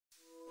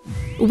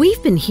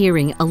We've been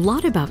hearing a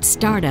lot about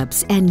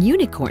startups and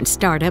unicorn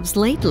startups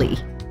lately.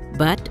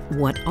 But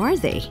what are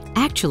they,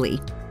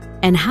 actually?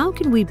 And how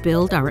can we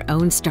build our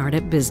own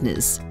startup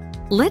business?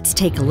 Let's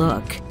take a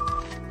look.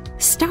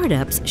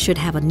 Startups should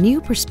have a new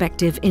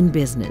perspective in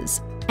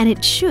business, and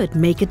it should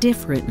make a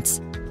difference.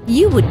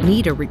 You would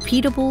need a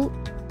repeatable,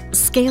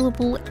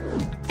 scalable,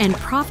 and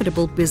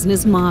profitable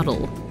business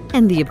model,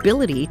 and the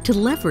ability to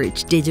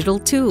leverage digital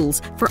tools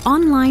for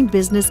online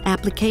business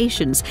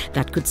applications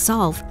that could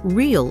solve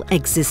real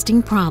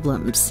existing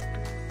problems.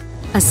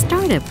 A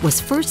startup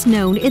was first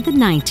known in the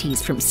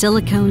 90s from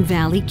Silicon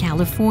Valley,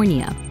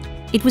 California.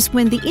 It was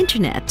when the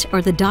internet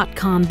or the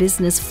dot-com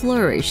business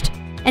flourished,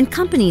 and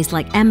companies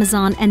like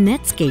Amazon and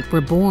Netscape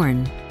were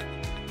born.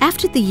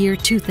 After the year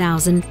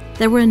 2000,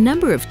 there were a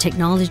number of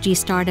technology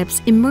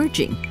startups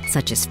emerging,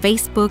 such as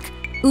Facebook,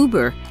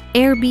 Uber,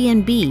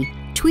 Airbnb,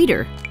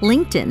 Twitter,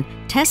 LinkedIn,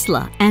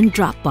 Tesla, and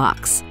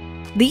Dropbox.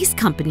 These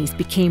companies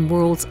became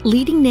world's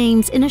leading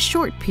names in a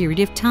short period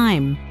of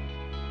time.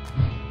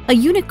 A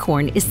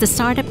unicorn is the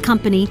startup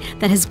company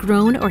that has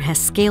grown or has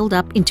scaled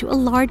up into a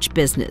large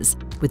business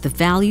with a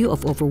value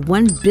of over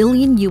 $1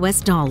 billion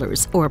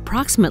or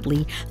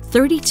approximately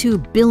 32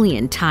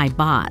 billion Thai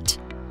baht.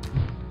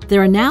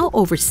 There are now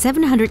over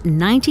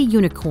 790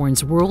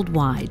 unicorns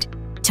worldwide,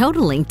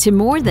 totaling to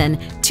more than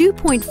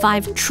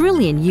 $2.5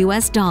 trillion.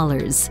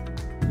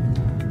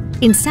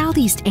 In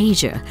Southeast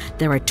Asia,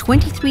 there are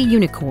 23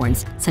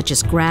 unicorns such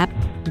as Grab,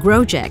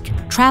 Gojek,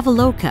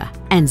 Traveloka,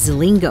 and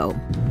Zilingo.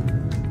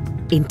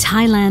 In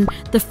Thailand,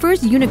 the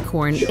first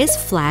unicorn is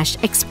Flash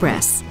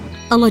Express,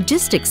 a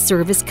logistics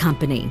service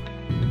company.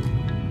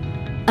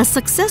 A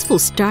successful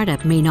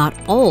startup may not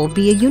all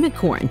be a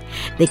unicorn.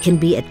 They can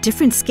be at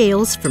different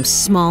scales from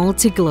small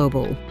to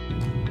global.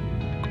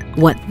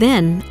 What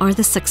then are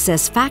the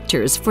success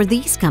factors for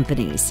these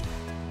companies?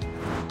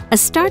 A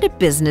startup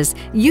business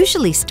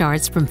usually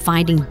starts from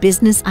finding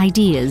business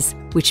ideas,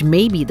 which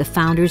may be the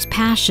founder's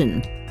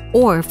passion,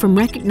 or from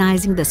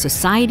recognizing the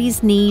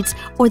society's needs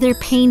or their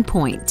pain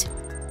point.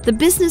 The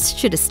business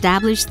should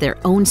establish their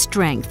own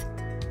strength,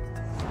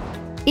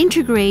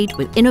 integrate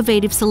with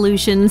innovative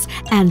solutions,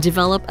 and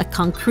develop a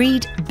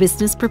concrete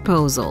business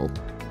proposal.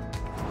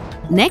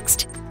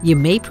 Next, you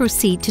may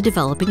proceed to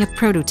developing a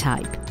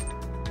prototype.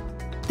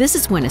 This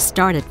is when a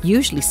startup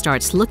usually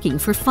starts looking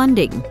for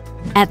funding.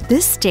 At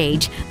this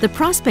stage, the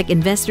prospect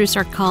investors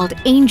are called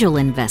angel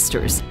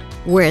investors,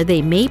 where they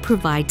may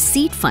provide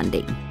seed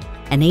funding.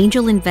 An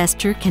angel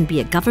investor can be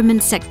a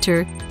government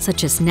sector,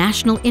 such as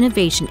National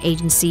Innovation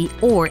Agency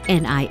or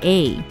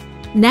NIA,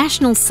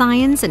 National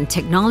Science and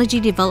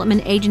Technology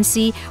Development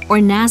Agency or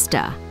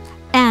NASDA,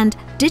 and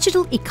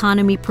Digital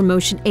Economy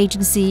Promotion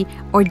Agency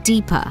or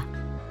DEPA.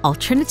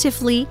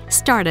 Alternatively,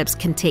 startups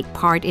can take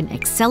part in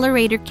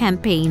accelerator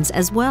campaigns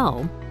as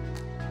well.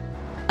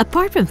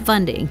 Apart from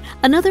funding,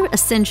 another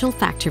essential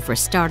factor for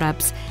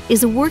startups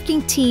is a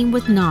working team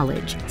with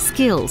knowledge,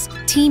 skills,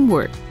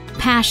 teamwork,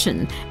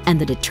 passion, and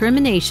the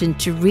determination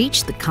to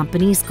reach the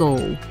company's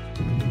goal.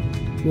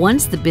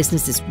 Once the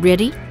business is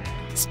ready,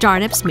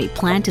 startups may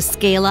plan to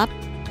scale up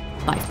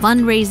by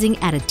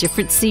fundraising at a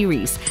different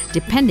series,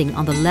 depending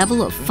on the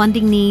level of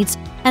funding needs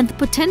and the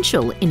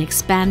potential in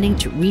expanding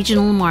to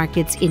regional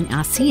markets in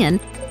ASEAN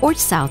or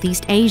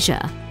Southeast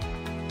Asia.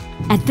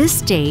 At this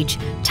stage,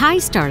 Thai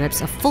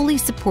startups are fully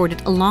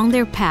supported along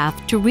their path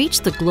to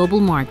reach the global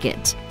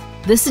market.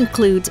 This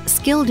includes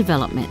skill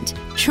development,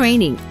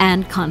 training,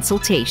 and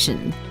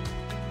consultation.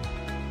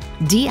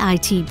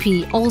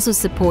 DITP also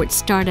supports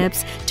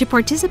startups to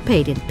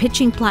participate in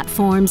pitching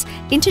platforms,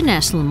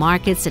 international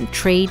markets and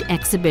trade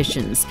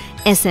exhibitions,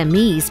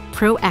 SMEs,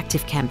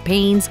 proactive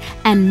campaigns,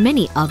 and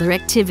many other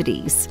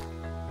activities.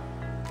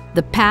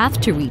 The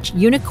path to reach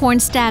unicorn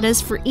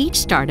status for each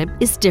startup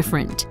is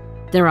different.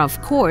 There are,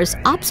 of course,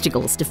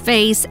 obstacles to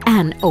face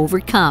and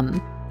overcome.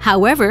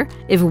 However,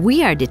 if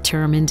we are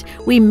determined,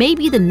 we may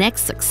be the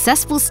next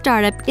successful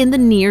startup in the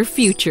near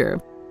future.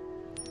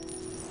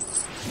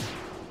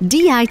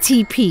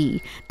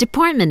 DITP,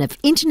 Department of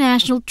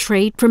International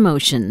Trade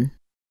Promotion.